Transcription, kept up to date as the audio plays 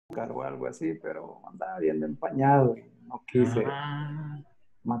o algo así, pero andaba bien empañado y no quise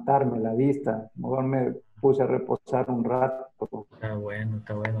matarme la vista. Mejor me puse a reposar un rato. Está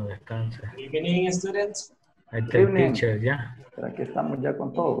bueno, descansa. Good evening, students. Ahí está el teacher, ya. Pero aquí estamos ya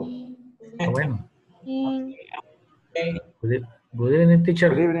con todo. Está bueno. Okay. Good evening, teacher.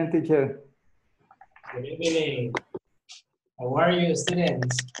 Good evening, teacher. Good evening. How are you,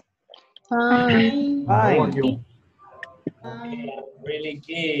 students? Fine. How are Fine. you? Okay, really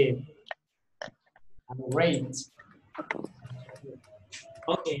good. I'm great.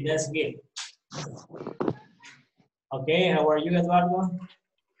 Okay, that's good. Okay, how are you, Eduardo?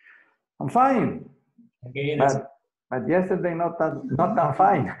 I'm fine. Okay, that's But yesterday not that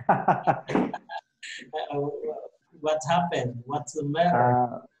fine. what happened? What's the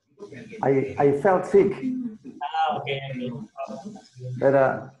matter? I felt sick, Okay.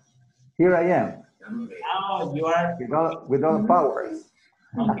 but here I am Now you are with all powers.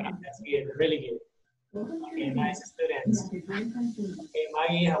 okay. That's good. Really good. Okay, nice students. Okay,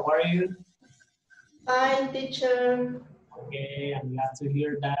 Maggie, how are you? Fine, teacher. Okay, I'm glad to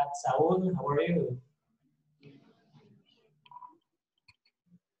hear that. Saul, how are you?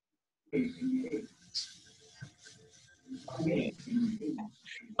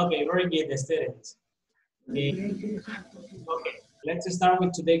 Okay, very good, students. Okay, let's start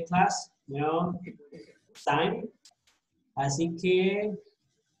with today's class. Time. Así que,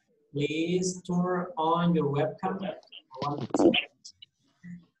 please turn on your webcam.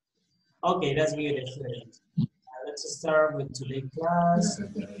 Okay, that's good, students. Let's start with today's class.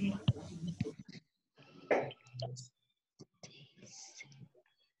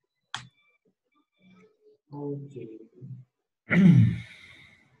 Okay.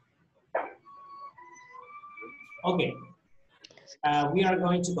 Okay. We are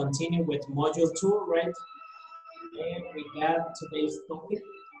going to continue with module 2, right? And we got today's topic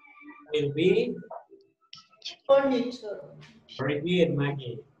will be Furniture. very good,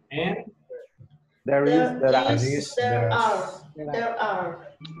 Maggie. And There are.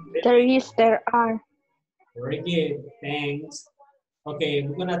 very good, thanks. Okay,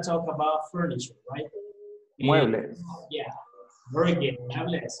 we're gonna talk about furniture, right? Muebles. Yeah, very good.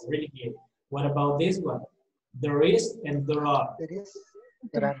 Muebles, really good. What about this one? There is and there are.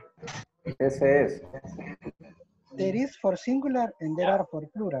 Ese es. There is for singular and there are for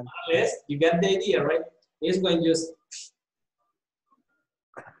plural. Yes, you got the idea, right? It's when you...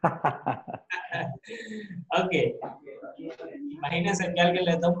 Ok. Imagínense que alguien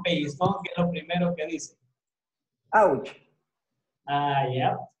les da un pellizcón, que es lo primero que dice. Ouch.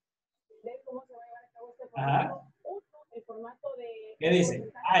 Ya. Ajá. ¿Qué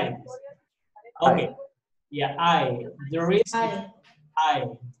dice? I. Ok. Yeah, I. There is I.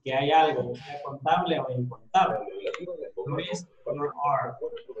 Que hay algo contable o incontable. There is, there are.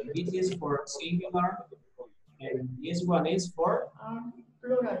 It is for singular. And this one is for?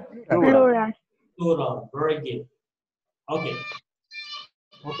 Plural. Plural. Very good. Okay.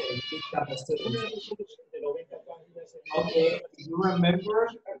 Okay. Okay. You remember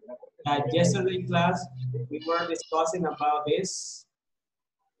that yesterday class we were discussing about this.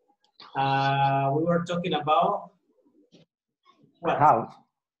 We were talking about what? House.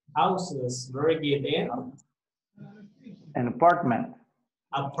 Houses. Very good. And An apartment.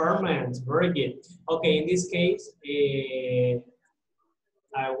 apartment. Very good. Okay. In this case,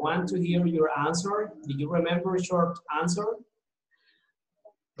 I want to hear your answer. Do you remember a short answer?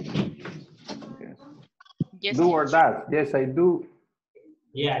 Yes. Do or that? Yes, I do.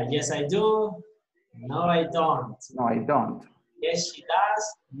 Yeah, yes, I do. No, I don't. No, I don't. Yes, she does.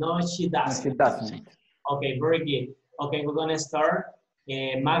 No, she doesn't. No, she doesn't. Okay, very good. Okay, we're gonna start.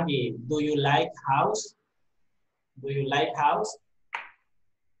 Maggie, do you like house? Do you like house?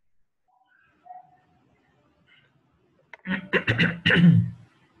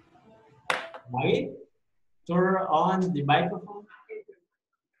 Maggie, turn on the microphone.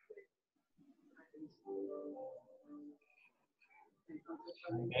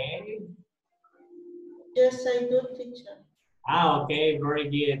 Okay. Yes, I do, teacher. Okay, very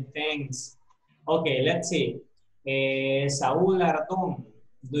good, thanks. Okay, let's see. Saúl Ardón,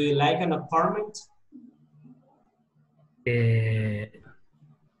 do you like an apartment?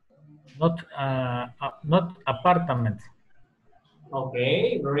 Not apartment.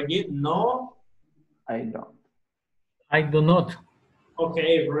 Okay, very good. No? I don't. I do not.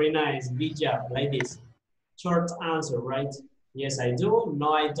 Okay, very nice. Good job, like this. Short answer, right? Yes, I do.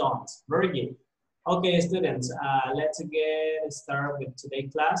 No, I don't. Very good. Okay, students, let's get started with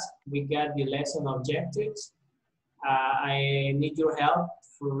today's class. We got the lesson objectives. I need your help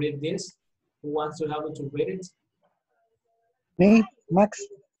to read this. Who wants to help me to read it? Me, Max.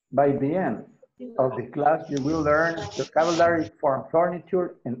 By the end of the class, you will learn vocabulary for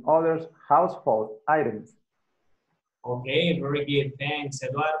furniture and other household items. Okay, very good. Thanks,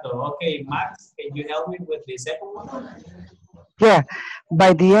 Eduardo. Okay, Max, can you help me with the second one? Yeah,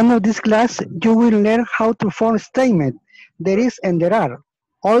 by the end of this class, you will learn how to form statement. There is and there are.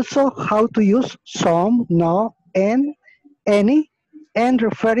 Also, how to use some, no, and, any, and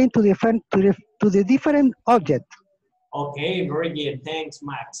referring to the different object. Okay, very good. Thanks,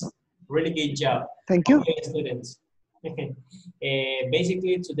 Max. Really good job. Thank you. Okay, students.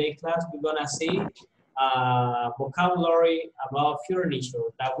 Basically, today's class, we're gonna see vocabulary about furniture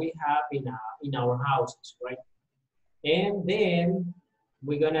that we have in our houses, right? And then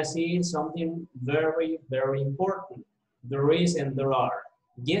we're gonna see something very, very important. There is and there are.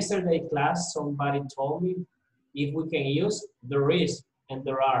 Yesterday class, somebody told me if we can use there is and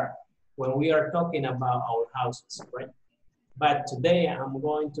there are when we are talking about our houses, right? But today I'm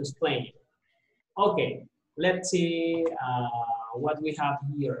going to explain. Okay, let's see what we have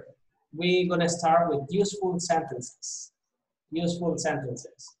here. We're gonna start with useful sentences. Useful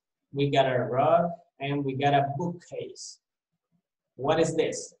sentences. We got a rug and we got a bookcase. What is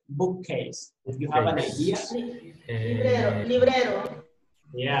this? Bookcase. If you have an idea. Librero. Librero.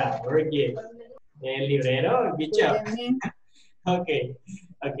 Yeah, very good. Librero, good job. Okay,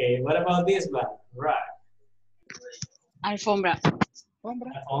 okay. What about this one? Right. Alfombra.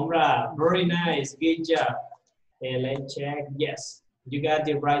 Alfombra, very nice, good job. Let's check. Yes, you got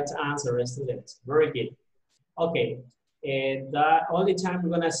the right answer, students. Very good. Okay, the only time we're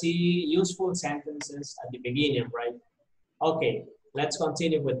gonna see useful sentences at the beginning, right? Okay, let's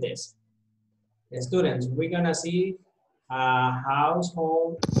continue with this. Students, we're gonna see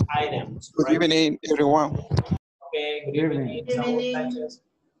household items. Good evening, everyone. Okay, good evening.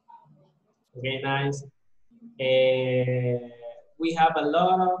 Okay, nice. We have a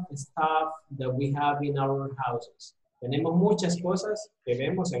lot of stuff that we have in our houses. Tenemos muchas cosas que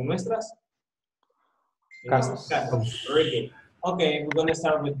vemos en nuestras casas. Very good. Okay, we're gonna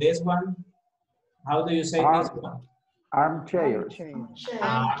start with this one. How do you say this one? Armchairs.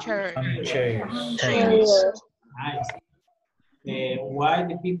 Armchairs. Nice. Why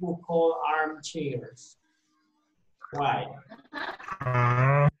do people call armchairs? Why?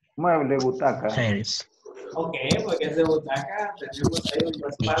 Mueble, butaca. Okay, porque es de butaca. Tenemos ahí un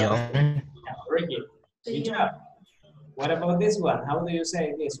respaldo. Very good. Good job. What about this one? How do you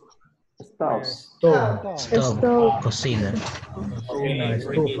say this one? Stove. Stove. Cocina. Okay,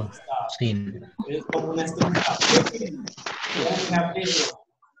 very good. Cocina. Es como una estufa. What we have this one?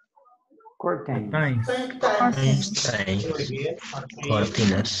 Curtains.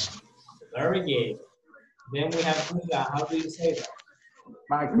 Cortinas. Very good. Then we have Buga. How do you say that?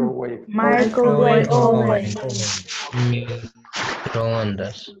 Microwave. Microwave oven.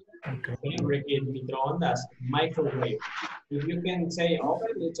 Microondas. Okay, very good. Microondas. Microwave. If you can say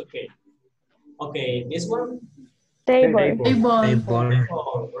oven, it's okay. Okay, this one? Table. Very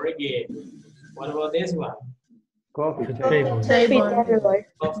good. What about this one? Coffee table.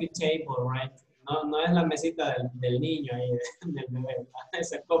 Coffee table, right? No, no es la mesita del niño ahí, del bebé.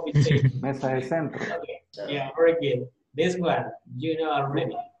 Es a coffee table. Mesa de centro. Okay. Yeah, very good. This one, you know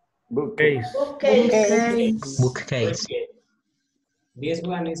already. Bookcase. Bookcase. This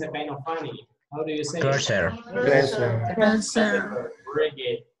one is a kind of funny. How do you say Dresser. Dresser. Very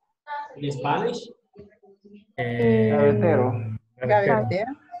good. In Spanish? Gavetero.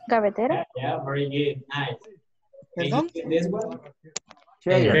 Gavetera. Yeah, very good. Nice. Can you see this one?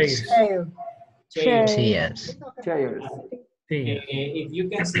 Chairs. Yes. Chairs. If you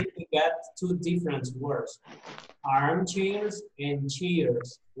can see, we got two different words. Armchairs and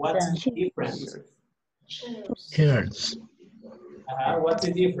chairs. What's the difference? Chairs. What's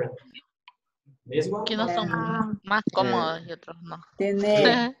the difference? This one? Que unos son más cómodos y otros no.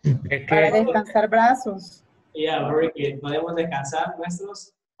 Tiene para descansar brazos. Yeah, very good. Podemos descansar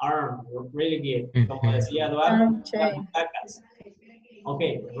nuestros arms. Really good. Como decía Eduardo, las butacas.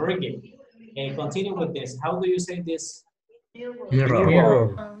 Okay, very good. Continue with this. How do you say this?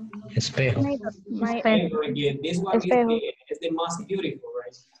 Mirror. Espejo. Okay, very good. This one is the most beautiful,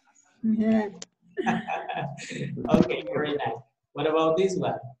 right? Okay, very nice. What about this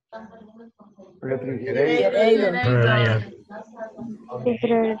one? Refrigerator.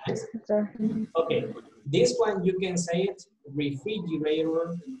 Okay, nice. Okay, this one you can say it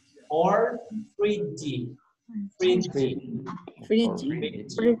refrigerator or fridge. Fridge.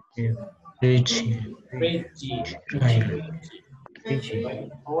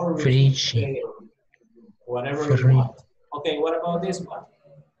 Or refrigerator. Whatever you want. Okay, what about this one?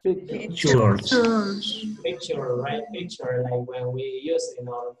 Pictures. Picture, right? Picture, like when we use it in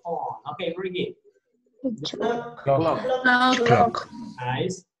our phone. Okay, very good. This one, Clock.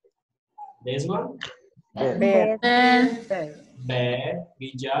 nice. This one, Bed. bed.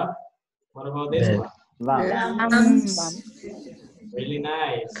 Good job. What about this Bed. one? Lamps. Really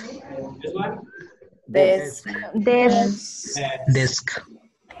nice. This one, Desk. bed. Desk.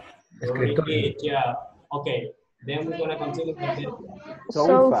 Very good job. Okay, then we're gonna continue with this.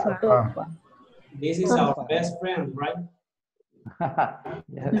 Sofa. This is our best friend, right?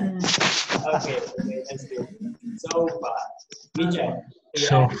 Yes. Okay, let's do it. Sofa. Good job.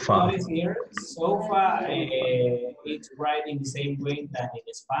 Sofa. Notice here, sofa, it's right in the same way that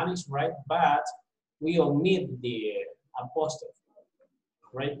in Spanish, right? But we omit the apostrophe,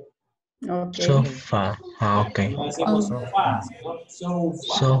 right? Okay. Sofa. Okay. No decimos sofá, sino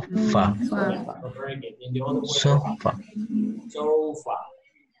sofa. Sofa. Yeah, very good. In the other way, Sofa. sofa.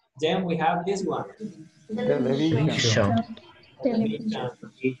 Then we have this one. Television. Television.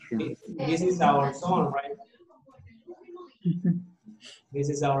 This is our son, right? This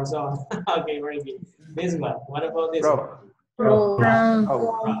is our son. Okay, very good. This one. What about this one? Row.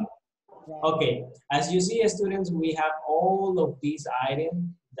 Okay, as you see, students, we have all of these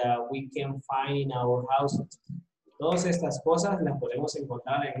items that we can find in our houses. Todas estas cosas las podemos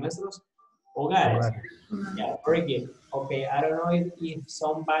encontrar en nuestros hogares. Yeah, very good. Okay, I don't know if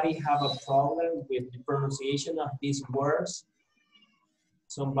somebody have a problem with the pronunciation of these words.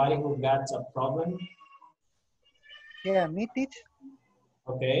 Somebody who got a problem. Yeah, me teach.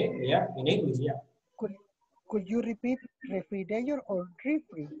 Okay, yeah, in English, yeah. Could you repeat refrigerator or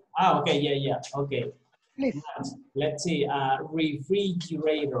refrigerator? Ah, okay, yeah, okay. Please. Let's see,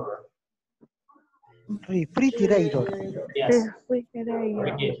 refrigerator. Refrigerator. Yes. Very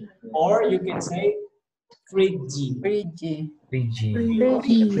good. Or you can say fridge.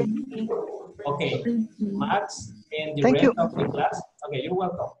 Okay, Max and the Thank rest you. of the class. Okay, you're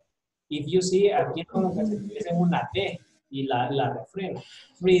welcome. If you see, aquí como que se utiliza una T y la refrena.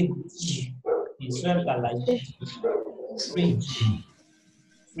 Fridge. Y suelta la Y. Fridge.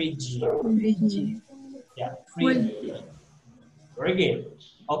 Yeah, fridge. Very good.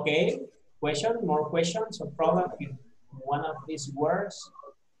 Okay, more questions or problem with one of these words?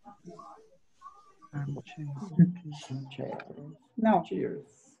 No. Cheers.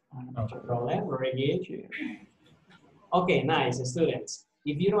 No problem, very good. Okay, nice, students.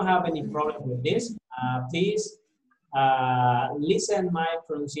 If you don't have any problem with this, please listen my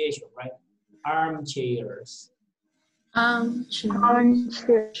pronunciation, right? Armchairs.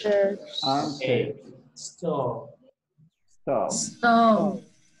 Okay. Stove.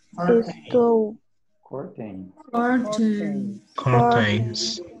 Curtain.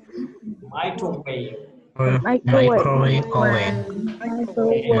 Curtains. Microwave. Microwave oven.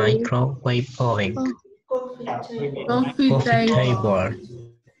 Okay. Microwave oven. Yeah, very good.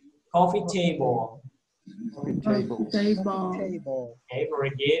 Coffee table. Coffee table. Table. Okay,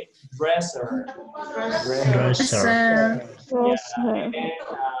 very good. Dresser. Dresser. Yeah,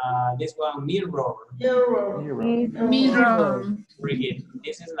 and this one, mirror. Very good.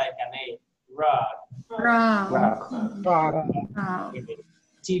 This is like an A. Rug.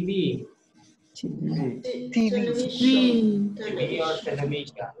 TV. TV or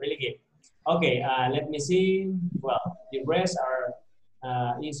television. Really good. Okay, let me see. Well, the rest are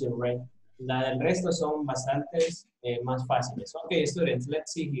easier, right? El resto son bastantes más fáciles. Okay, students,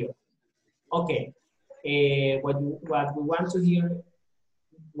 let's see here. Okay, what we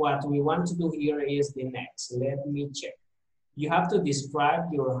want to do here is the next. Let me check. You have to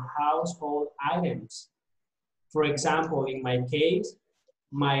describe your household items. For example, in my case,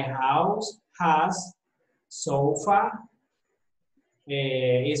 my house has sofa,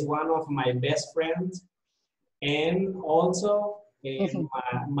 is one of my best friends, and also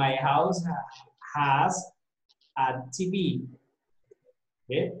my house has a TV.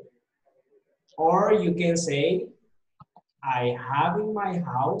 Okay? Or you can say, I have in my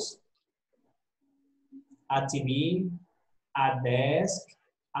house a TV, a desk,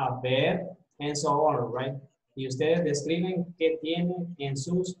 a bed, and so on, right? Y ustedes describen qué tienen en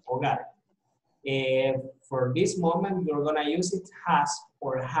sus hogares. For this moment, you're gonna use it has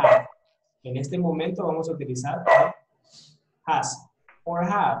or have. En este momento vamos a utilizar has or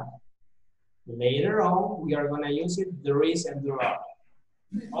have. Later on, we are gonna use it there is and there are.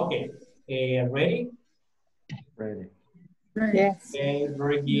 Okay, ready? Ready. Yes. Okay,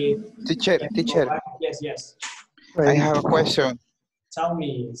 very good. Teacher. Yes. I have a question Tell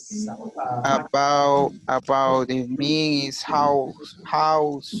me about it means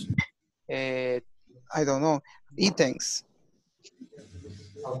house, I don't know, items.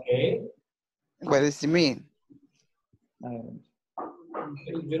 Okay. What does it mean?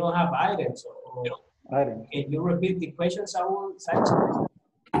 You don't have items. Items. Can you repeat the question, Saul? Sanchez?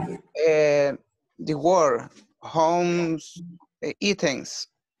 The word homes, items.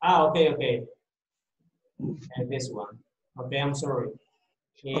 Ah, okay. And this one. Okay, I'm sorry.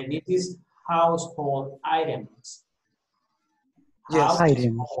 And this is household items. Yes.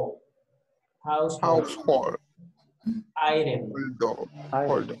 Household. Household. Items.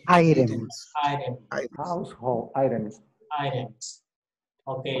 Items. Household items. Items.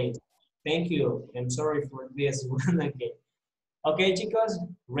 Okay. Thank you. I'm sorry for this one again. Okay, chicos,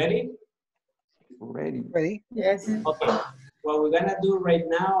 ready? Ready. Yes. Okay. What we're gonna do right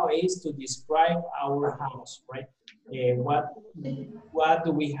now is to describe our house, right? What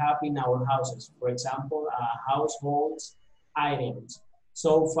do we have in our houses? For example, households, items,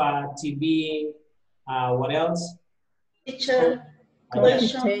 sofa, TV, what else? Teacher,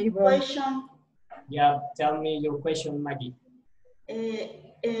 Table. question. Yeah, tell me your question, Maggie.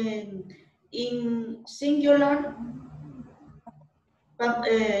 In singular,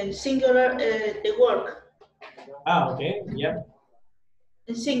 the work. Ah, okay, yep.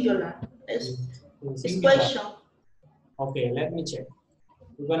 In singular, In it's singular. question. Okay, let me check.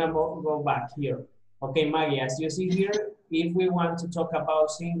 We're gonna go back here. Okay, Maggie, as you see here, if we want to talk about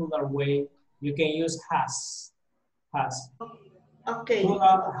singular way, you can use has. Has. Okay.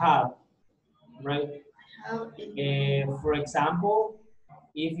 Have, right? For example,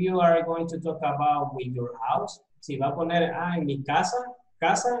 if you are going to talk about with your house, si va a poner, en mi casa,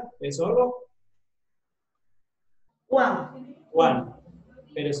 casa es solo one.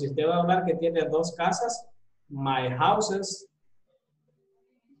 Pero si usted va a hablar que tiene dos casas, my houses,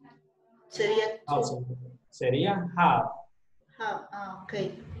 sería have.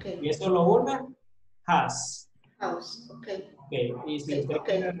 Okay. Y es solo una, has. House, okay. Okay. Y si usted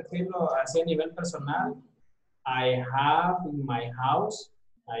quiere decirlo así a nivel personal, I have in my house,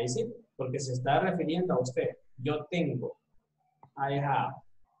 ahí sí, porque se está refiriendo a usted. Yo tengo. I have.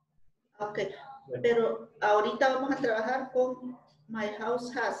 Okay. Pero ahorita vamos a trabajar con my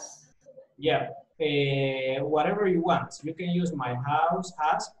house has. Yeah. Whatever you want. You can use my house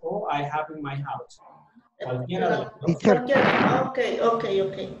has or I have in my house. Cualquiera de los dos. Okay.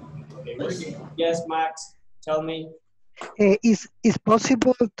 Yes, Max, tell me. Is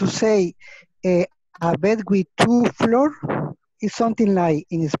possible to say a bed with 2 floors? Is something like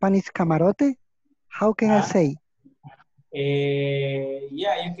in Spanish camarote? How can I say?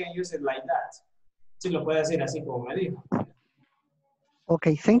 Yeah, you can use it like that. Sí, lo puede decir así como me dijo.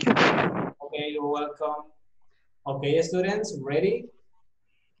 Okay, thank you. Okay, you're welcome. Okay, students, ready?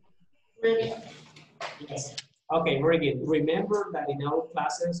 Ready. Yes. Okay, very good. Remember that in our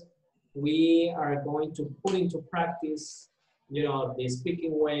classes, we are going to put into practice, the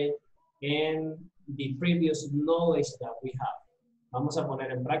speaking way and the previous knowledge that we have. Vamos a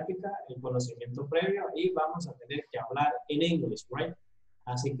poner en práctica el conocimiento previo y vamos a tener que hablar en English, right?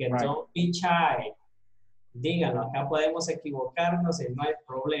 Así que don't be shy. Díganlo, acá podemos equivocarnos y no hay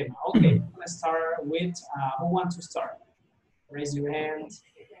problema. Okay, let's start with, who wants to start? Raise your hand.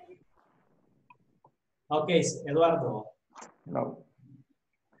 Okay, Eduardo. No.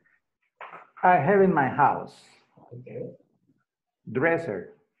 I have in my house. Okay.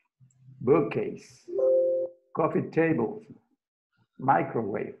 Dresser, bookcase, coffee table,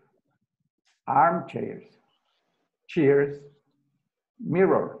 microwave, armchairs, chairs,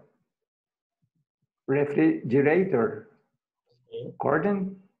 mirror, refrigerator,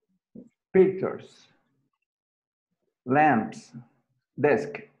 curtain, pictures, lamps,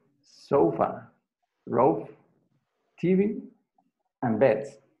 desk, sofa, roof, TV, and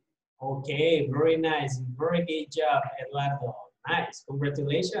beds. Okay, very nice. Very good job, Eduardo. Nice.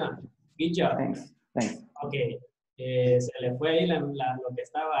 Congratulations. Good job. Thanks. Okay. Se le fue ahí lo que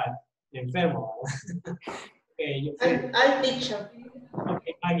estaba enfermo. Okay, I teacher.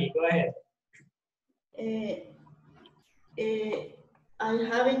 Okay, Maggie, go ahead. I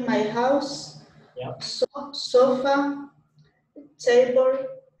have in my house Yep. sofa, table,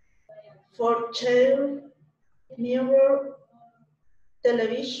 4 chair, mirror,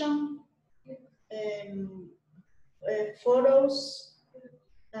 television, photos,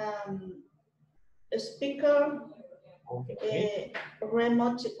 a speaker, Okay.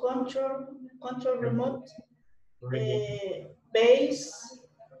 remote control remote, base,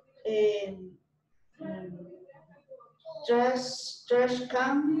 trash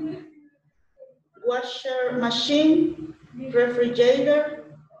can, washer machine, refrigerator,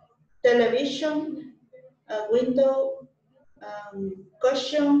 television, window,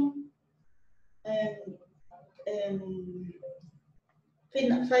 cushion,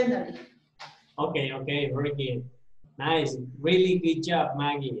 Finally. Okay, okay, very good. Nice, really good job,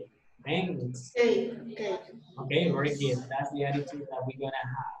 Maggie. Thanks. Okay, okay. Okay, very good. That's the attitude that we're gonna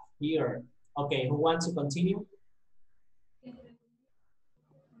have here. Okay, who wants to continue?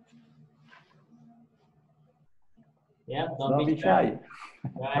 Yeah, Don't be shy. Go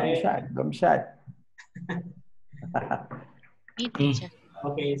Don't be ahead. shy. Don't be shy. Me, teacher.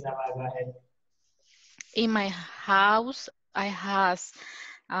 Okay, Isabel, go ahead. In my house, I have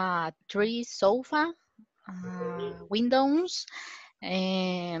 3 sofa, windows,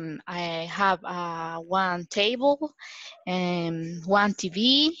 and I have 1 table, and 1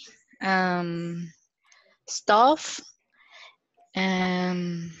 TV, stove,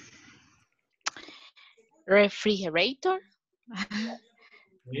 and refrigerator,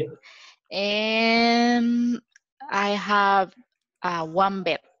 Good. and I have 1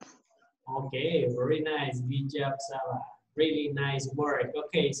 bed. Okay, very nice. Good job, Saba. Really nice work.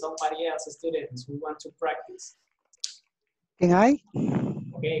 Okay, somebody else, students who want to practice. Can I?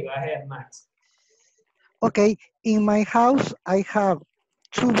 Okay, go ahead, Max. Okay, in my house, I have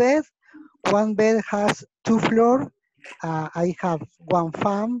 2 beds. 1 bed has 2 floors. I have 1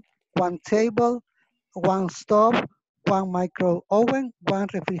 fan, 1 table, 1 stove, 1 micro oven, 1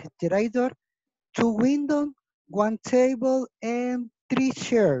 refrigerator, 2 windows, 1 table, and 3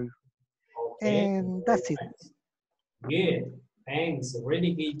 chairs. Okay, And very that's it. nice. Good. Thanks.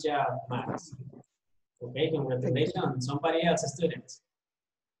 Really good job, Max. Okay, congratulations. Somebody else, students.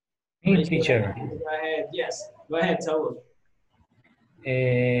 Me, Raise your teacher. hand. Go ahead. Yes. Go ahead, Saul.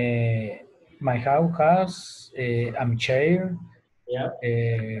 My house has a chair, Yep.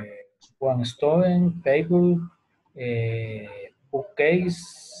 1 stone, table,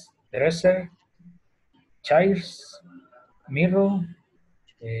 bookcase, dresser, chairs, mirror,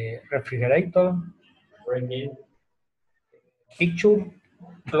 refrigerator, Very good. picture,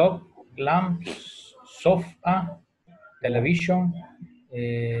 clock, lamps, sofa, television,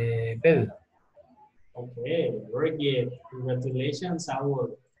 bed. Okay, very good. Congratulations,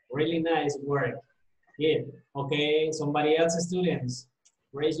 Saul. Really nice work. Good. Okay, somebody else, students.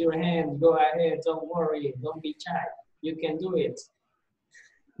 Raise your hand. Go ahead. Don't worry. Don't be shy. You can do it.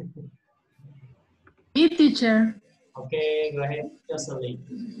 Me, teacher. Okay, go ahead,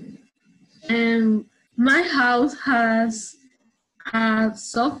 Jocelyn. My house has a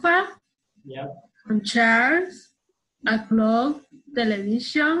sofa, Yep. chairs, a clock,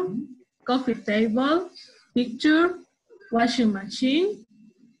 television, coffee table, picture, washing machine,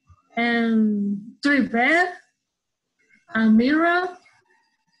 and 3 bed, a mirror,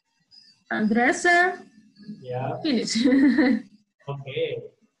 a dresser. Yeah. Finish. Okay,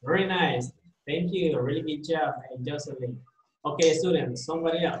 very nice. Thank you. Really good job, Jocelyn. Okay, students,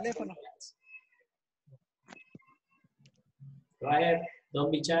 somebody else. Go ahead.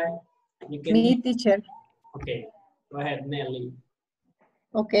 Don't be shy. You can. Me, teacher. Okay, go ahead, Nelly.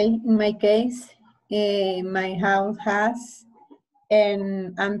 Okay, in my case, my house has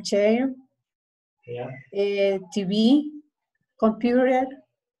an armchair, Yeah. a TV, computer,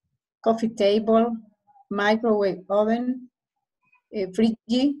 coffee table, microwave oven, a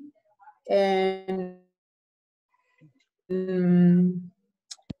fridge, and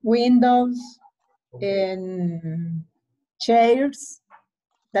windows, and chairs.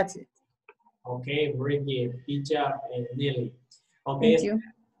 That's it. Okay, very good. Good job, Nelly. Okay, Thank you.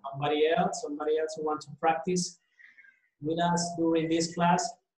 somebody else who wants to practice with us during this class.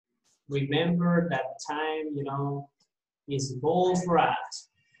 Remember that time, is gold for us.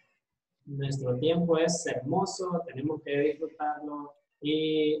 Nuestro tiempo es hermoso, tenemos que disfrutarlo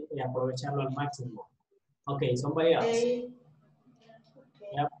y aprovecharlo al máximo. Okay, somebody else. Okay.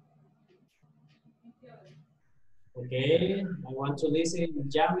 Yep. Okay, I want to listen to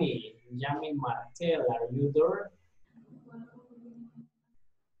Yami Martel, are you there?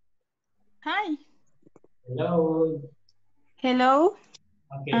 Hi. Hello. Hello.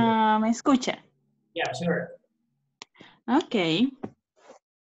 Okay. ¿Me escucha? Yeah, sure. Okay.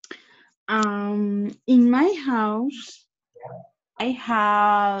 In my house, I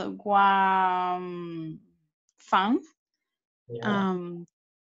have 1 fan,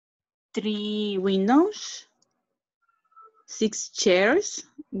 3 windows, 6 chairs,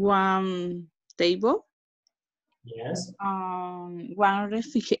 1 table, Yes. 1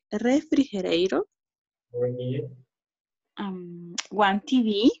 refrigerator, Very good. 1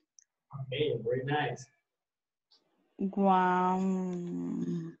 TV, Okay, very nice.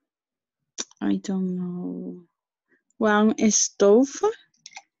 1, I don't know, 1 stove,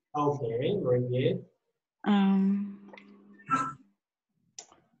 Okay, very good.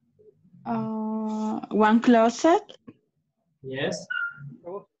 1 closet, Yes.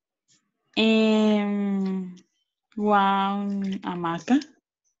 One hamaca.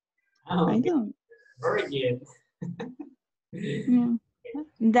 Oh, I okay. don't. Very good. Yeah.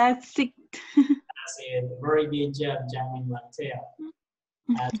 That's it. That's it. Very good job, Jamie Mateo.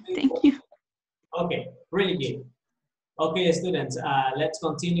 Thank you. Okay, really good. Okay, students, let's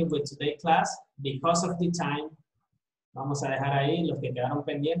continue with today's class. Because of the time, vamos a dejar ahí los que quedaron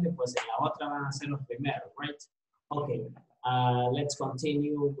pendientes, pues en la otra van a ser los primeros, right? Okay, let's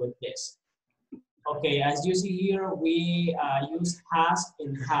continue with this. Okay, as you see here, we use has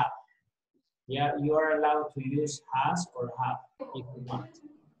and have. Yeah, you are allowed to use has or have if you want.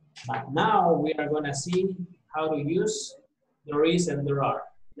 But now we are gonna see how to use there is and there are.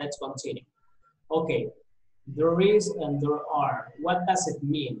 Let's continue. Okay, there is and there are. What does it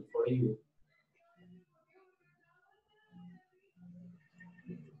mean for you?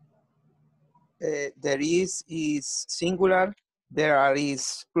 There is singular, there are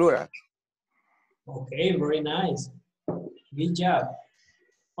is plural. Okay, very nice. Good job.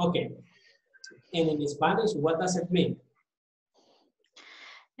 Okay. And in Spanish, what does it mean?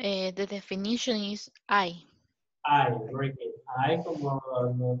 The definition is I. I, very good. I, como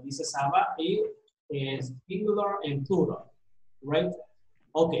nos dice Saba, y es singular and plural, right?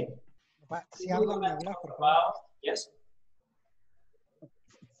 Okay. Papá, si hablan, me hablas, por favor. About, yes?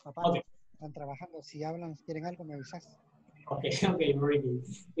 Papá, Okay. están trabajando. Si hablan, si quieren algo, me avisas. Okay, okay, very good.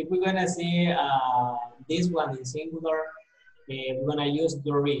 If we're gonna see this one in singular, we're gonna use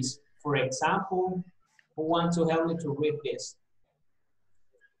there is. For example, who wants to help me to read this?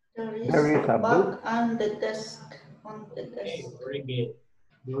 There is a book book on the desk. Okay, very good.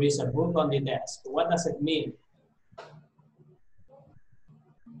 There is a book on the desk. What does it mean?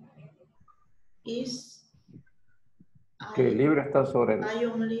 Is que el libro está sobre hay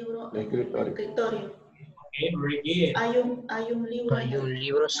un libro el en el escritorio. escritorio. Okay, very good. Hay un libro Hay un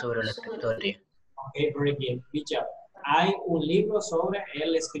libro sobre el escritorio. Okay, very good. Good job. Hay un libro sobre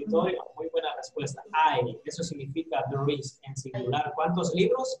el escritorio. Muy buena respuesta. Hay. Eso significa there is en singular. ¿Cuántos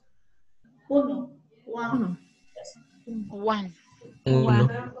libros? Uno. One. Yes. One. Uno.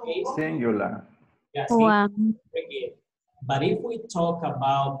 Okay. Singular. Yeah, One. very good. But if we talk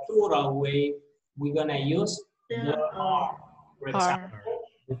about plural way, we're gonna use there are. For example,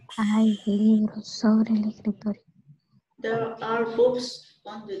 Hay libros sobre el escritorio. There are books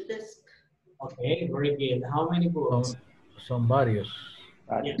on the desk. okay, very good. How many books? Son varios.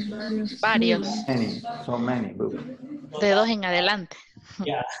 Yes. Varios. Many, so many books. De dos en adelante.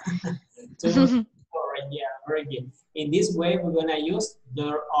 Yeah. All right, yeah, very good. In this way, we're gonna use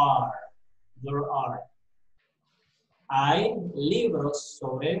there are. There are. Hay libros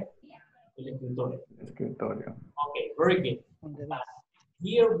sobre el escritorio. Escritorio. Okay, very good.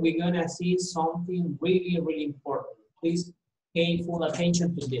 Here we're gonna see something really, really important. Please pay full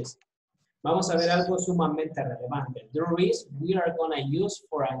attention to this. Vamos a ver algo sumamente relevante. There is, we are gonna use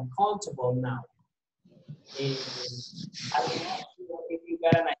for uncountable noun. I don't know if you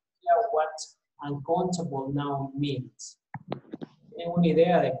got an idea what uncountable noun means. ¿Tienen una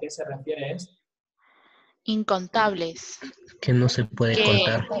idea de qué se refiere esto? Incontables. Que no se puede Que-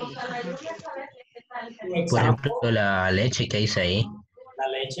 contar. Por ejemplo, la leche que dice ahí. La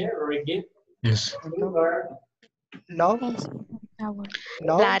leche, very good. Es- Love.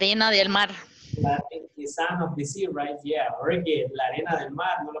 La arena del mar. The sand of the sea, right? Yeah, very good. La arena del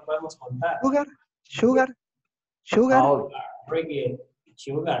mar, no lo podemos contar. Sugar. Sugar. Very good.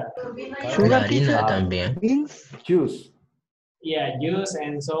 Sugar. La harina también. Juice. Yeah, use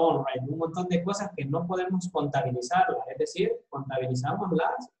and so on, right? Un montón de cosas que no podemos contabilizarlas. Es decir, contabilizamos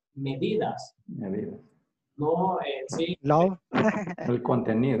las medidas. Medida. No, sí. Love. El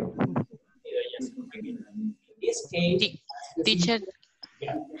contenido. Yes. In this case, Teacher,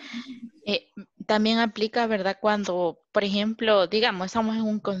 yeah. también aplica, ¿verdad? Cuando, por ejemplo, digamos, estamos en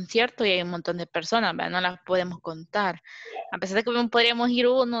un concierto y hay un montón de personas, ¿verdad? No las podemos contar. A pesar de que podríamos ir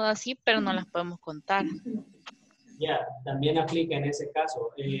uno así, pero no las podemos contar. Yeah, también aplica en ese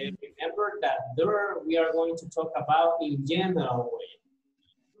caso. Remember that there we are going to talk about in general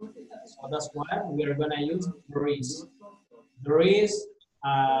way. So that's why we are going to use there is. There is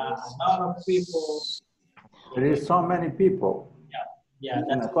a lot of people. There is so many people Yeah, in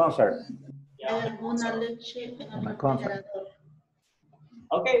that's a concert. Hay alguna leche en el In a concert. refrigerador.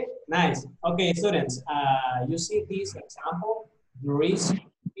 okay. Nice. Okay, students. You see this example. There is.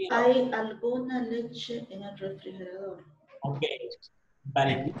 Hay alguna leche en el refrigerador. Okay, but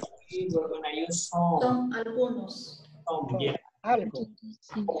in this case, we're gonna use some. Son algunos. Some, yeah. Algo.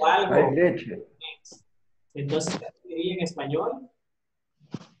 O algo. Hay leche. Entonces, ¿qué diría en español?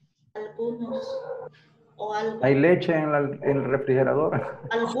 Algunos. o algo. ¿Hay leche en el refrigerador?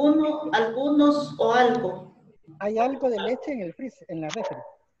 Algunos o algo. Hay algo de leche en el freezer, en la refri.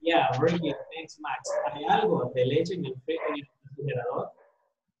 Yeah, very good. Thanks, Max. Hay algo de leche en el refrigerador,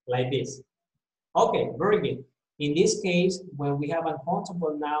 like this. Okay, very good. In this case, when we have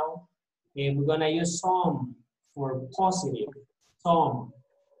uncountable noun, we're gonna use some for positive, some.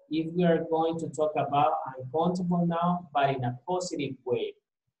 If we are going to talk about uncountable noun, but in a positive way.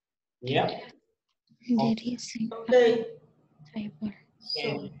 Yeah. Okay. Okay.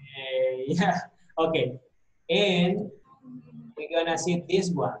 And, yeah. Okay. And we're gonna see this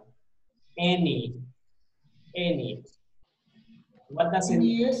one. Any. What does it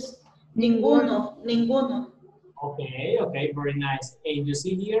mean? Yes. Ninguno. Okay, okay, very nice. And you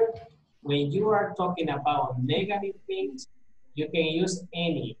see here, when you are talking about negative things, you can use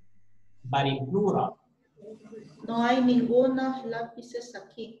any, but in plural. No hay ninguna lápices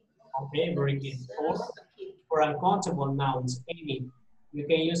aquí. Okay, very good. Or for uncountable nouns, any, you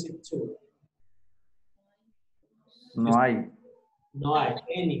can use it too. No hay. No hay,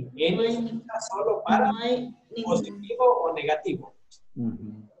 any. Any es solo para positivo o negativo.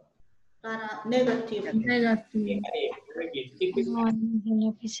 Para negativo. Negative. Very good. Keep it. No,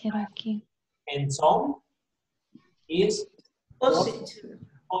 no lapicero aquí. And some is Positive.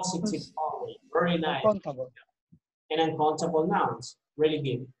 positive only. Very nice. Uncountable. And uncountable nouns. Really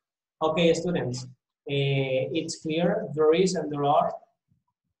good. Okay, students. It's clear. There is and there are.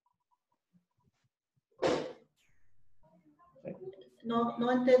 No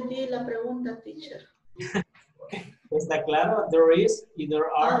entendí la pregunta, teacher. ¿Está claro? There is y there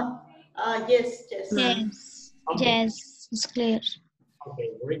are. Yes. Yes. Okay. Yes, it's clear. Okay,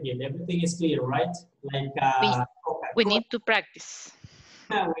 very good. Everything is clear, right? Like We need to practice.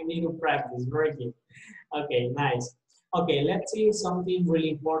 we need to practice. Very good. Okay, nice. Okay, let's see something really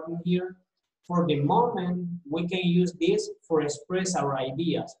important here. For the moment, we can use this for express our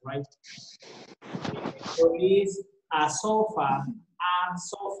ideas, right? There is a sofa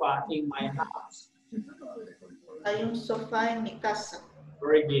in my house. Hay un sofá en mi casa.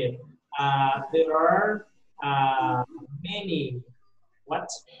 Very good. There are many, what?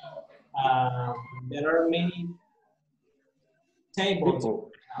 There are many tables.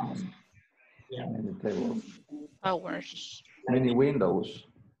 People. Yeah. Many tables. Hours. Many windows.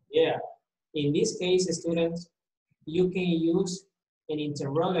 Yeah. In this case, students, you can use an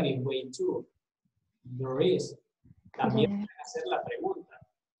interrogative way too. There is. También van a hacer la pregunta.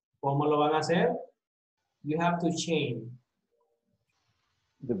 ¿Cómo lo van a hacer? You have to change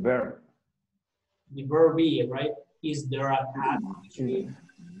The verb. the verb be, right? Is there a cat on the tree?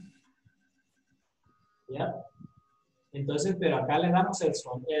 Yeah. Entonces, pero acá le damos el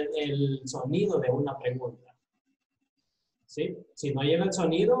sonido de una pregunta. ¿Sí? Si no lleva el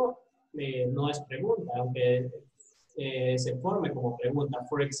sonido, no es pregunta, aunque se forme como pregunta.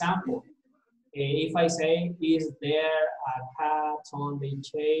 For example, if I say, is there a cat on the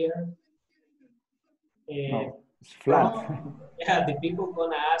chair? No, it's flat. Yeah, the people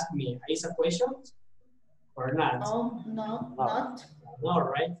gonna ask me, is a question or not? No, not. No,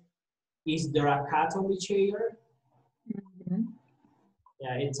 right? Is there a cat on the chair?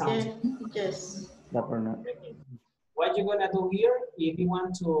 Yeah, it sounds. Yes. That or not. What you're gonna do here, if you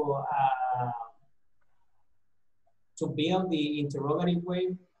want to build the interrogative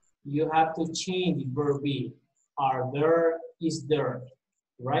way, you have to change the verb be. Are there, is there,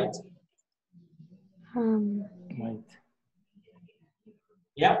 right? Right.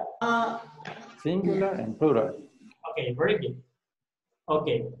 Yeah. Singular and plural. Okay, very good.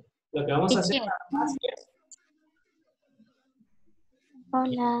 Okay, lo que vamos a hacer más es.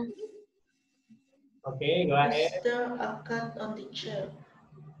 Hola. Okay, go ahead. Is there a cat on the chair?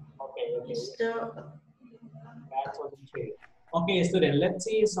 Okay. Is there a cat on the chair? Okay, student, let's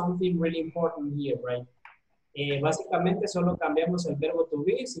see something really important here, right? Básicamente solo cambiamos el verbo to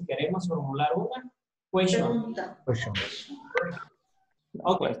be si queremos formular una question. Question.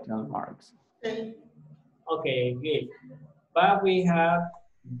 Okay. Question marks. Okay, good. But we have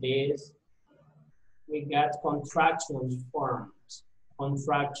this. We got contractions forms.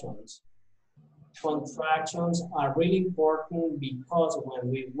 Contractions. Contractions are really important because when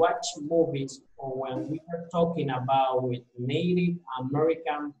we watch movies or when we are talking about with Native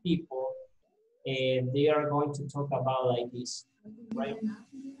American people, they are going to talk about like this, right?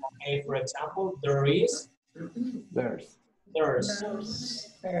 Okay, for example, there is. There's. There's.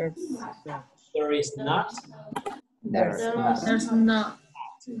 There is not. There's not. There's not.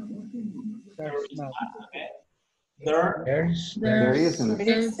 There is not. Okay. There isn't.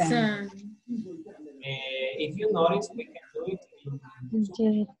 If you notice, we can do it in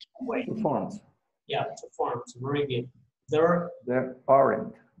two ways. Two forms. Yeah, two forms. Very good. There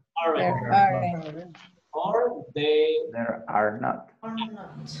aren't. Aren't. Or There are not.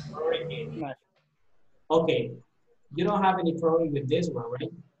 Very good. Okay. You don't have any problem with this one,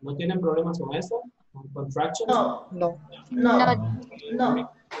 right? ¿No tienen problemas con esto? ¿Con contraction? No.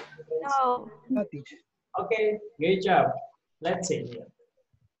 Okay, good job. Let's see here.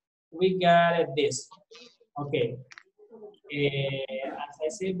 We got this. Okay. As I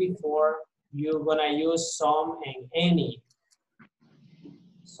said before, you're gonna use some and any.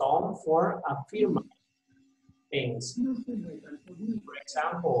 Some for affirmative things. For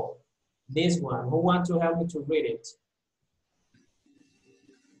example, this one. Who wants to help me to read it?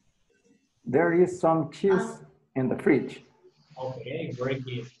 There is some cheese in the fridge. Okay, very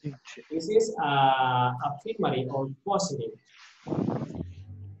good. This is affirmative or positive.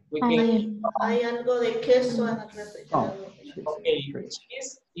 We can. Hay algo de queso en el refrigerador. Okay,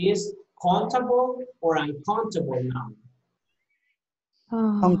 cheese is countable or uncountable now?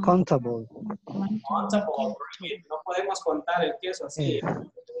 Uncountable. Countable, porque no podemos contar el queso así,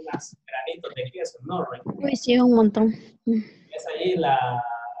 unas granitos de queso, ¿no? Right? Uy, sí, un montón. Es ahí la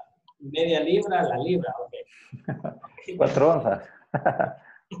media libra, la libra, ok. 4 onzas.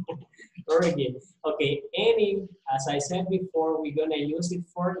 Very good. Okay, any, as I said before, we're gonna use it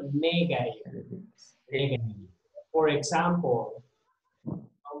for negative. For example,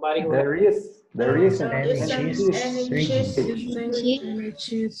 somebody who there isn't any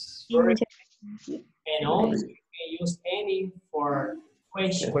cheese. And also you can use any for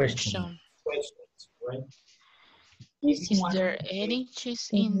questions, right? Is there any cheese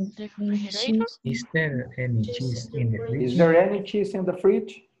in the refrigerator? Is there any cheese in the fridge? Is there any cheese in the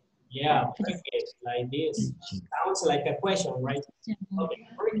fridge? Yeah, perfect, like this. Sounds like a question, right? Okay,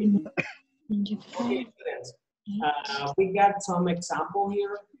 very good. Okay, students. We got some example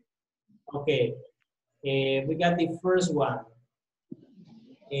here. Okay, we got the first one.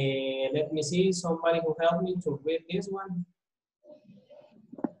 Let me see, somebody who help me to read this one.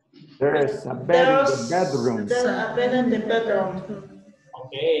 There is a bed in the bedroom. There's a bed in the bedroom.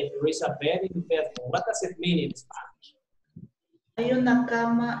 Okay, there is a bed in the bedroom. What does it mean in Spanish? Hay una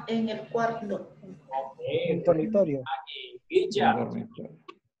cama en el cuarto. Okay. Dormitorio. Good job.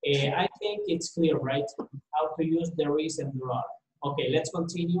 I think it's clear, right? How to use there is and there are. Okay, let's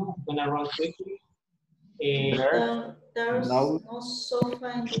continue. I'm gonna run quickly. There's no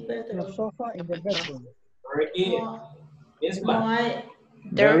sofa in the bedroom. No sofa in the bedroom. Very good. This one.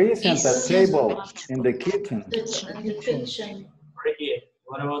 There isn't a table in the kitchen. In the kitchen. Very good.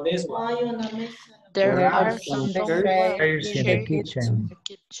 What about this one? Hay una mesa. There are some chairs in the kitchen.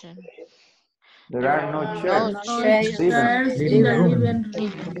 There are no chairs in the living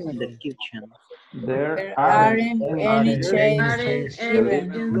In the kitchen. There aren't any chairs chairs In the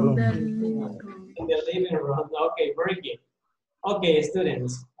living room. Okay, very good. Okay,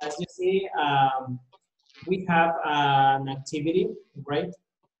 students, as you see, we have an activity, right?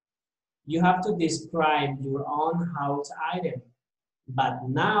 You have to describe your own house item, but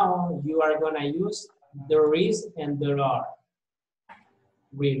now you are gonna use there is and there are.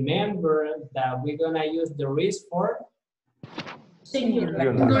 Remember that we're gonna use there is for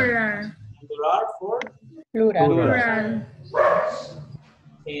singular. Plural. And there are for Plural.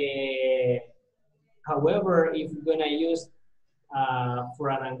 However, if we're gonna use for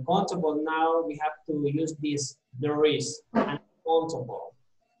an uncountable now, we have to use this there is uncountable,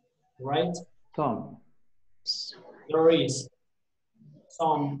 right? some. There is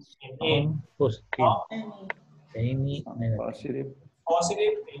some and any. Any Positive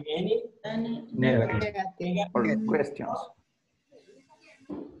Positive and any negative. or questions.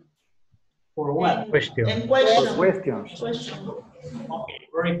 For what? Question. And Or questions. questions. Okay,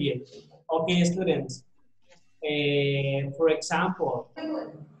 very good. Okay, students. For example,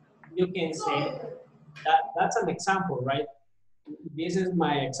 you can say that's an example, right? This is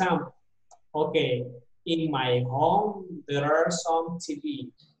my example. Okay, in my home there are some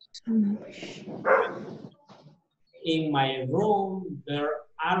TV. In my room there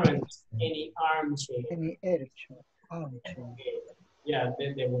aren't any armchairs. Any armchair. Okay. Yeah,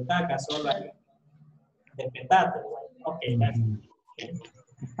 de butaca, solo hay de petate, right? Okay, that's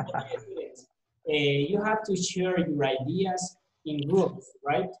okay, students. You have to share your ideas in groups,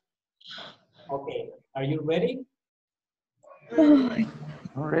 right? Okay, are you ready?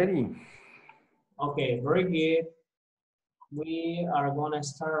 Already. Okay, very good. We are gonna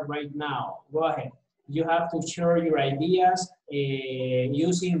start right now. Go ahead. You have to share your ideas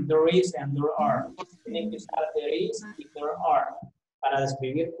using there is and there are. Tienen que usar there is y there are para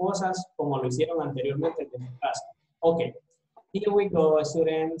describir cosas como lo hicieron anteriormente en su casa. Okay, here we go,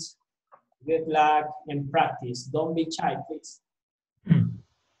 students. Good luck and practice. Don't be shy, please.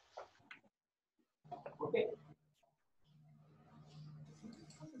 Okay.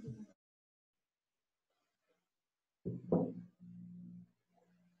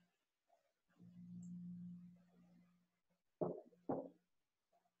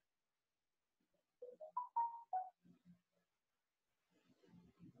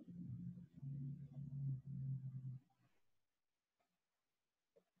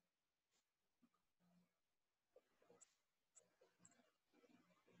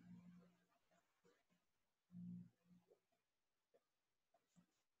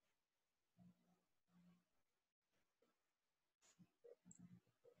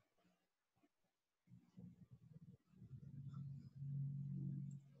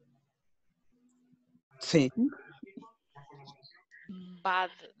 Sí. But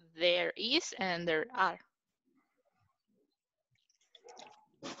there is and there are.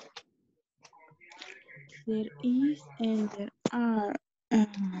 There is and there are.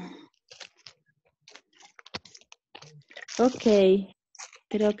 Ok,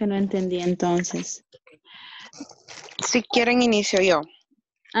 creo que no entendí entonces. Si quieren, inicio yo.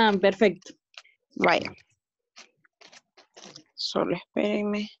 Ah, perfecto. Vaya. Solo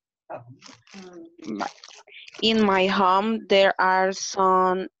espérenme. Vaya. In my home, there are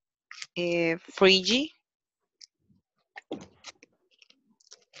some fridge.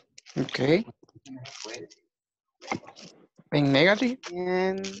 Okay. In negative.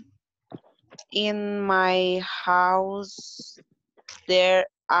 And in my house, there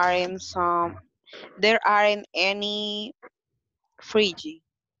aren't any fridge.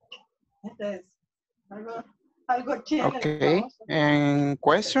 Okay. And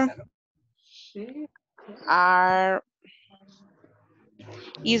question?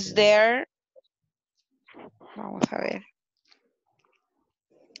 Is there, vamos a ver.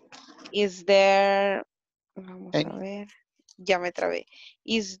 Is there, vamos a ver, ya me trabé.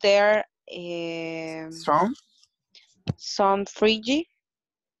 Is there some fridge?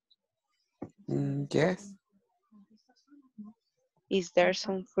 Yes. Is there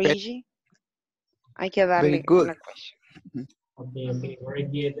some fridge? Hay que darle una question. Okay, very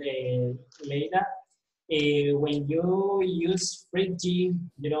good, Leila. When you use fridge,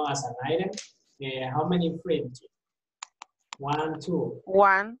 as an item, how many fridge? 1, 2.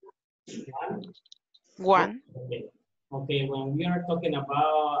 One. Okay, when we are talking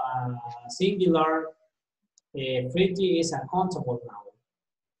about singular, fridge is a countable noun.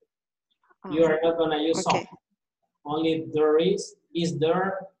 You are not gonna use some. Only there is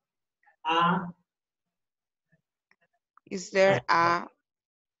there a. Is there a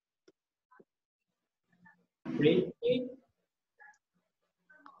fridge?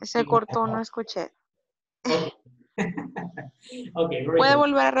 Se cortó, no escuché. Okay. Okay, very ¿Puede good.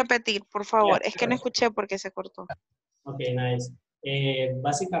 volver a repetir, por favor? Yeah, es que no escuché porque se cortó. Okay, nice.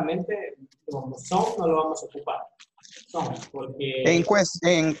 Básicamente, como son, no lo vamos a ocupar. Son, porque... En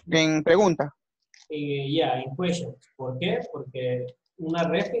pregunta. En questions. ¿Por qué? Porque una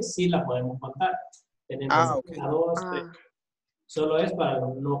refe sí la podemos contar. Tenemos Okay. 1, 2, 3. Solo es para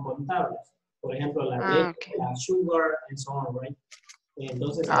los no contables. Por ejemplo, la leche, la sugar, and so on, right?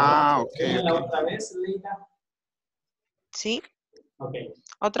 Entonces, Okay. la otra vez, Leila. Sí. Okay.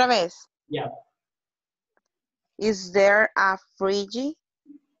 Otra vez. Yeah. Is there a fridge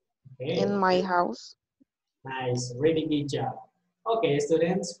in my house? Nice, really good job. Okay,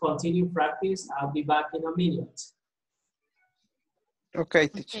 students, continue practice. I'll be back in a minute. Okay,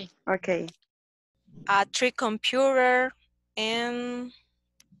 teacher. Okay. A 3 computer and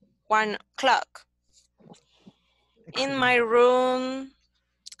 1 clock. In my room,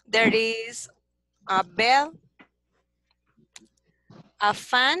 there is a bell, a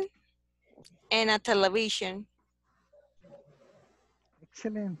fan, and a television.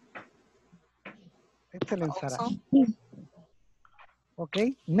 Excellent. Excellent, Sarah. Also,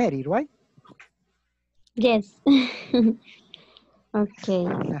 Okay, Mary, right? Yes. Okay.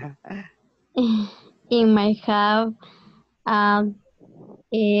 In my house, a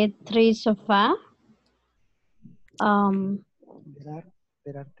 3 sofa. There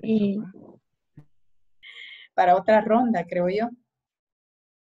are 3 sofa. Para otra ronda, creo yo.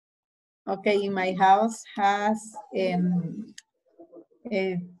 Okay, in my house has in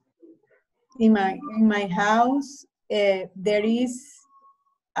my house there is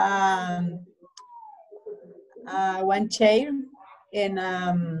 1 chair and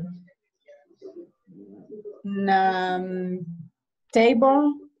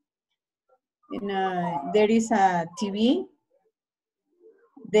table. There is a TV.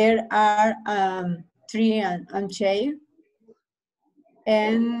 There are 3 armchairs.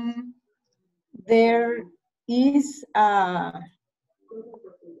 And There is a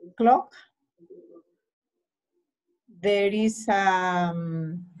clock. There is a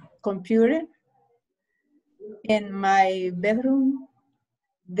computer. In my bedroom,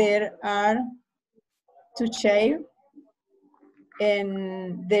 there are 2 chairs.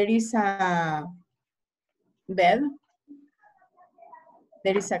 And there is a bed.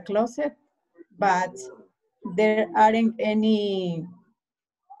 There is a closet, but there aren't any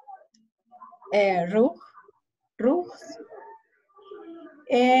rugs.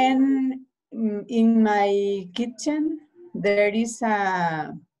 And in my kitchen, there is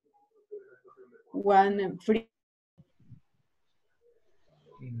a one free.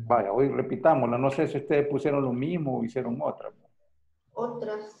 Vaya, hoy repitámosla. No sé si ustedes pusieron lo mismo o hicieron otra.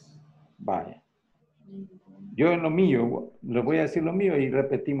 Otras. Vaya. Yo en lo mío, les voy a decir lo mío y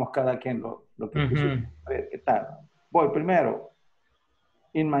repetimos cada quien lo que pusimos. A ver, ¿qué tal? Voy primero.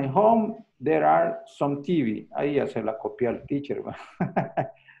 In my home, there are some TV. Ahí ya se la copió el teacher.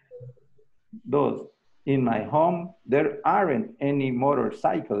 2. In my home, there aren't any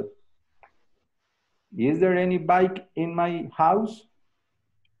motorcycles. Is there any bike in my house?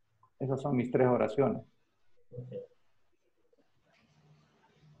 Esas son mis 3 oraciones.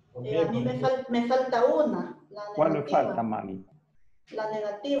 A mí me falta una. La ¿Cuál le negativa. falta, mami? La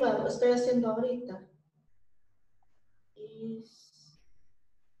negativa, lo estoy haciendo ahorita. Is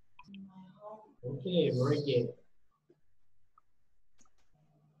my home. Okay, very good.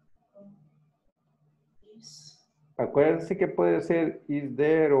 Acuérdense que puede ser is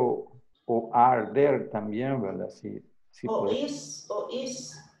there o are there también, ¿verdad? Sí, O puede. is.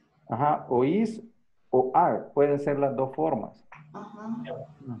 Ajá, o is o are. Pueden ser las 2 formas. Ajá.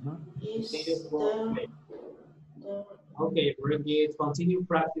 Is there. Okay, very good. Continue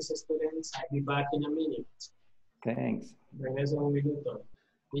practice, students. I'll be back in a minute. Thanks. Regreso en un minuto.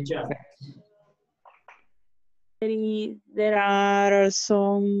 Good job. There are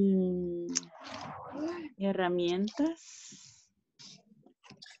some herramientas.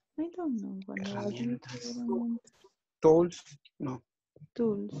 I don't know. Herramientas. Tools. No.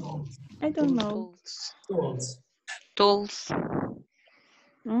 Tools. I don't know. Tools.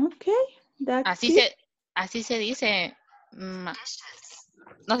 Okay. That's it. Así se dice. No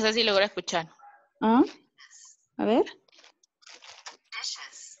sé si logro escuchar. A ver.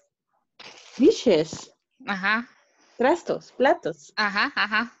 Dishes. Ajá. Trastos, platos.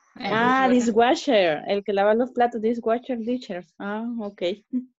 Ajá. Dishwasher. El que lava los platos, dishwasher, disher. Okay.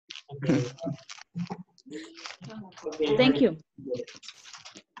 Thank you.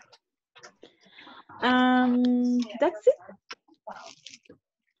 That's it.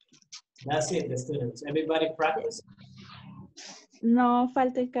 That's it, the students. Everybody practice. No,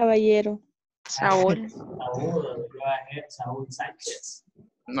 falta el caballero. Saúl. Saúl, go ahead, Saúl Sánchez.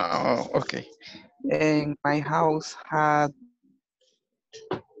 No, okay. And my house had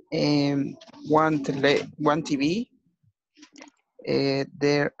one TV.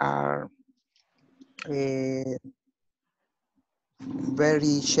 There are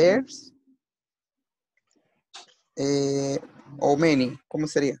very chairs. O many, ¿cómo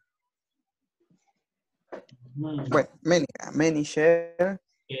sería? Well, many shares.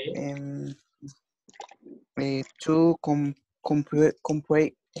 Okay. 2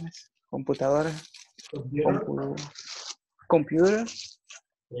 computadoras. Computer.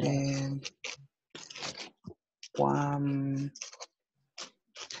 And one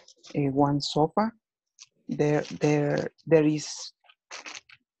sofa. There is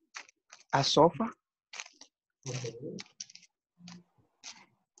a sofa. Okay.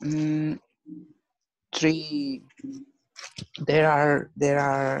 3. There are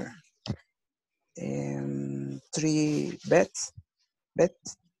 3 beds.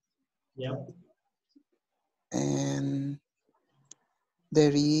 Yep. And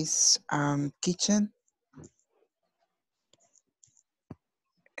there is kitchen.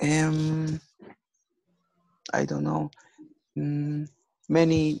 I don't know.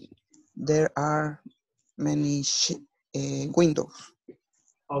 There are many windows.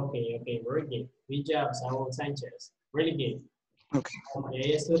 Okay, very good. Good job, Saúl Sánchez. Really good.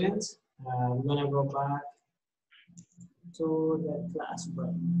 Okay, students, I'm gonna go back to the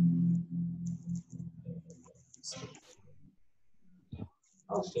classroom.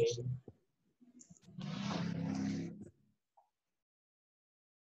 Okay.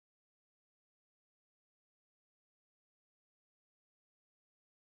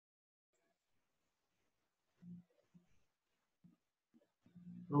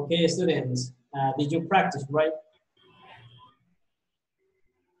 Okay, students, did you practice, right?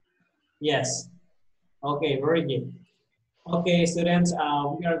 Yes. Okay, very good. Okay, students,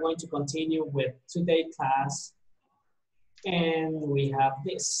 we are going to continue with today's class. And we have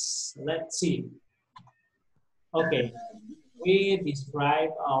this. Let's see. Okay, we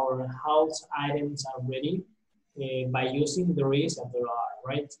describe our house items already by using there is and there are,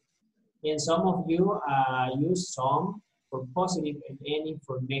 right? And some of you use some for positive and any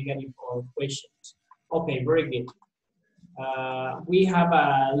for negative or questions. Okay, very good. We have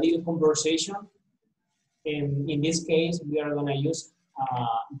a little conversation. In this case, we are gonna use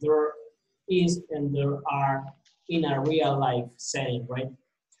there is and there are in a real life setting, right?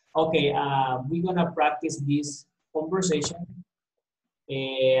 Okay, we're gonna practice this conversation.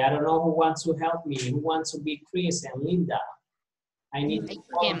 I don't know who wants to help me. Who wants to be Chris and Linda? I need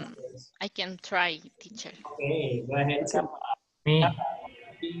volunteers. I can try, teacher. Okay, go ahead. Me.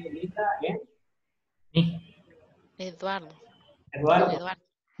 Linda and Eduardo. Eduardo. Eduardo.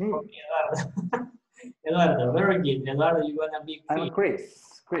 Okay, Eduardo. Eduardo, very good. Eduardo, you're gonna be Chris. I'm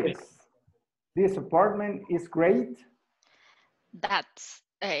Chris. Chris. This apartment is great. That's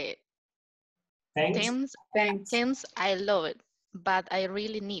Thanks. Thanks. I love it, but I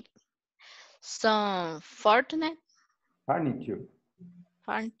really need some furniture. Furniture.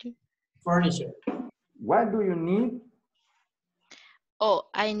 What do you need? Oh,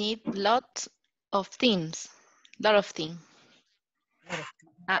 I need lots of things. Lot of things.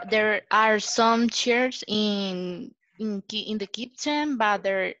 There are some chairs in the kitchen, but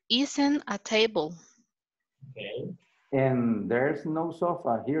there isn't a table. Okay. And there's no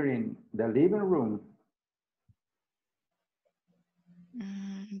sofa here in the living room.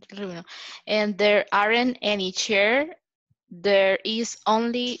 And there aren't any chair. There is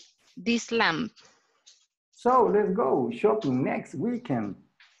only this lamp. So let's go shopping next weekend.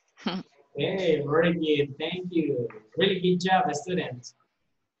 Hey, very good. Thank you. Really good job, students.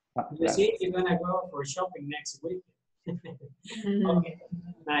 You see, you're gonna go for shopping next week. Okay,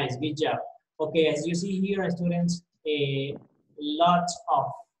 nice, good job. Okay, as you see here, students, a lot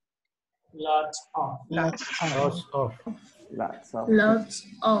of.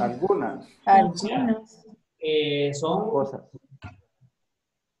 Algunas. Son cosas.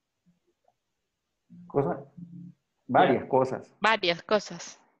 Varias cosas. Varias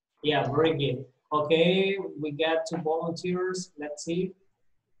cosas. Yeah, very good. Okay, we got 2 volunteers. Let's see.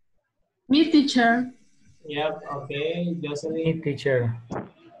 Me, teacher. Yep, okay. Jocelyn. Me, teacher.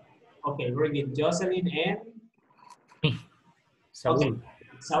 Okay, very good. Jocelyn and? Me. Saul. Okay.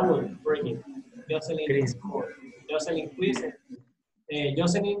 Saul, very good. Jocelyn, Chris. Jocelyn, Chris,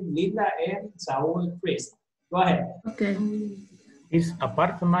 Jocelyn, Linda, and Saul, Chris. Go ahead. Okay. This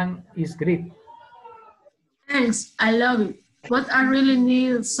apartment is great. Thanks, I love it. But I really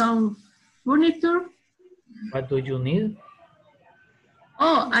need some furniture. What do you need?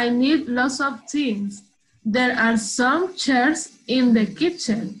 Oh, I need lots of things. There are some chairs in the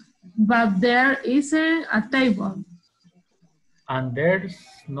kitchen, but there isn't a table. And there's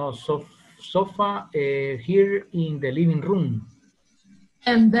no sofa here in the living room.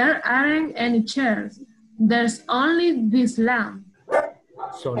 And there aren't any chairs. There's only this lamp.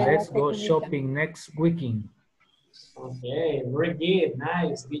 So let's go shopping next weekend. Okay, very good.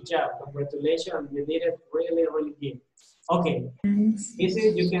 Nice. Good job. Congratulations. You did it really, really good. Okay. This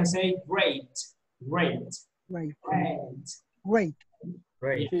is, you can say great. Great. Great. Great. Great.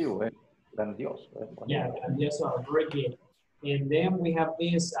 Great. Yeah, yeah, grandioso. Very good. And then we have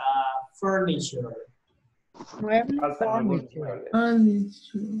this furniture. Furniture.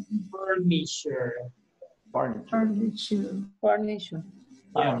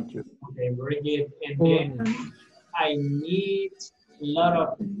 Yeah. Okay, very good. And then I need lot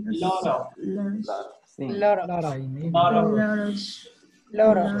of things.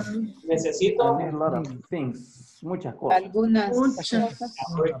 Necesito a lot of things. Muchas cosas.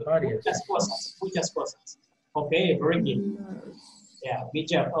 Muchas cosas. Okay, very good. Yeah, good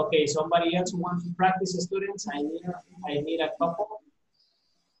job. Okay, somebody else who wants to practice, students? I need a couple.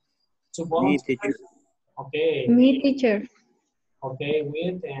 To volunteer. Okay. Me, teacher. Okay,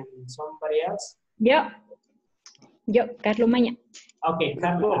 with and somebody else? Yo, Carlos Maña. Okay,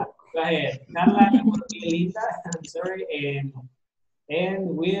 Carla, go ahead. Carla, you will be Linda, I'm sorry, and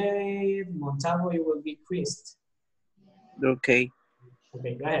with Montalvo, you will be Chris. Okay.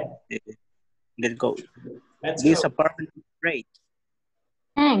 Okay, go ahead. Let's go. This apartment is great.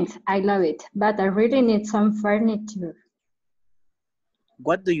 Thanks, I love it, but I really need some furniture.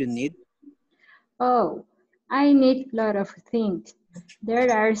 What do you need? Oh, I need a lot of things.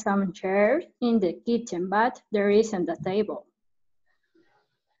 There are some chairs in the kitchen, but there isn't a table.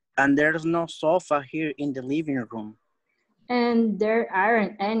 And there's no sofa here in the living room. And there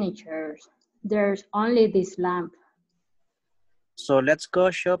aren't any chairs. There's only this lamp. So let's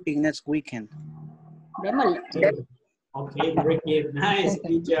go shopping next weekend. Okay, very good. Nice,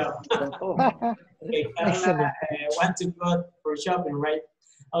 good job. Okay, Carla want to go for shopping, right?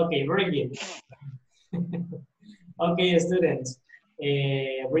 Okay, very good. Okay, students,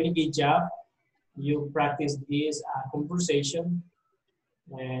 really good job. You practice this conversation.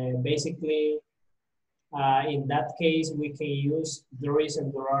 Basically, in that case, we can use there is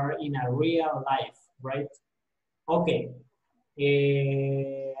and there are in a real life, right? Okay.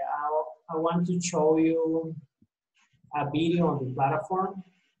 I want to show you a video on the platform.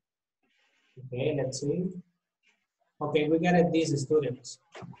 Okay, let's see. Okay, we got these students.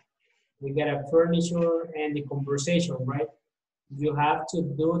 We got a furniture and the conversation, right? You have to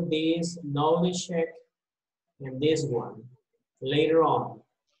do this knowledge check and this one later on,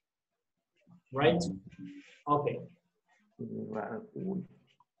 right? Okay.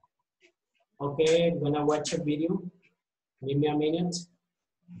 Okay, I'm gonna watch a video. Give me a minute.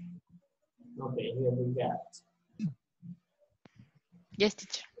 Okay, here we got. Yes,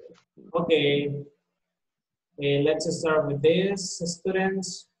 teacher. Okay, let's start with this,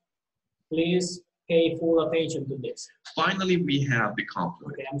 students. Please pay full attention to this. Finally, we have the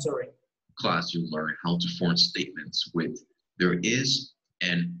complement. Okay, I'm sorry. Class, you learn how to form statements with there is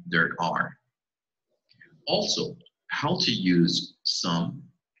and there are. Also, how to use some,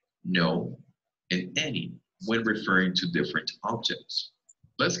 no, and any when referring to different objects.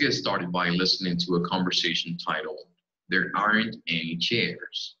 Let's get started by listening to a conversation titled, There Aren't Any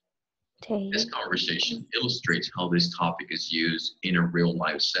Chairs. This conversation illustrates how this topic is used in a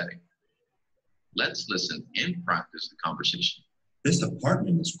real-life setting. Let's listen and practice the conversation. This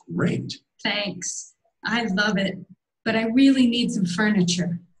apartment is great. Thanks. I love it, but I really need some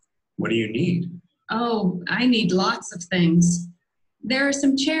furniture. What do you need? Oh, I need lots of things. There are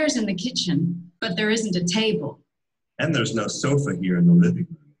some chairs in the kitchen, but there isn't a table. And there's no sofa here in the living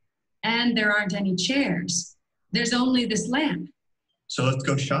room. And there aren't any chairs. There's only this lamp. So let's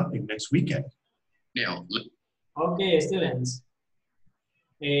go shopping next weekend. Now, okay, students.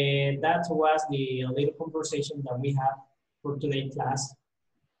 That was the little conversation that we have for today's class.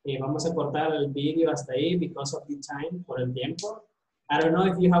 Vamos a cortar el video hasta ahí because of the time, por el tiempo. I don't know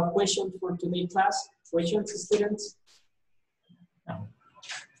if you have questions for today's class. Questions, students?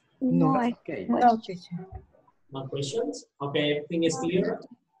 No, Okay. No, teacher. No questions? Okay, everything is clear?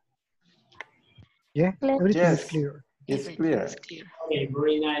 Yeah, everything is clear. It's clear. Okay,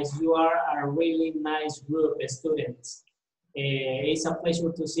 very nice. You are a really nice group of students. It's a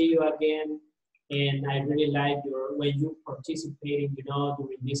pleasure to see you again. And I really like when you participating,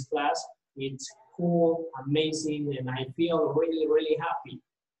 during this class. It's cool, amazing, and I feel really, really happy.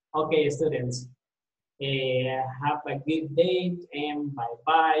 Okay, students. Have a good day and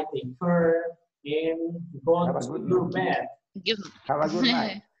bye-bye. Take care and go to your bed. Have a good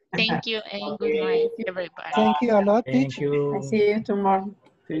night. Thank you and good night, everybody. Thank you a lot, Thank teacher. you. I see you tomorrow.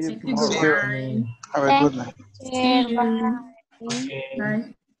 See you Thank you. tomorrow. Have a good night. See you. Okay.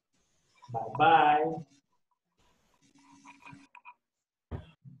 Bye. Bye-bye.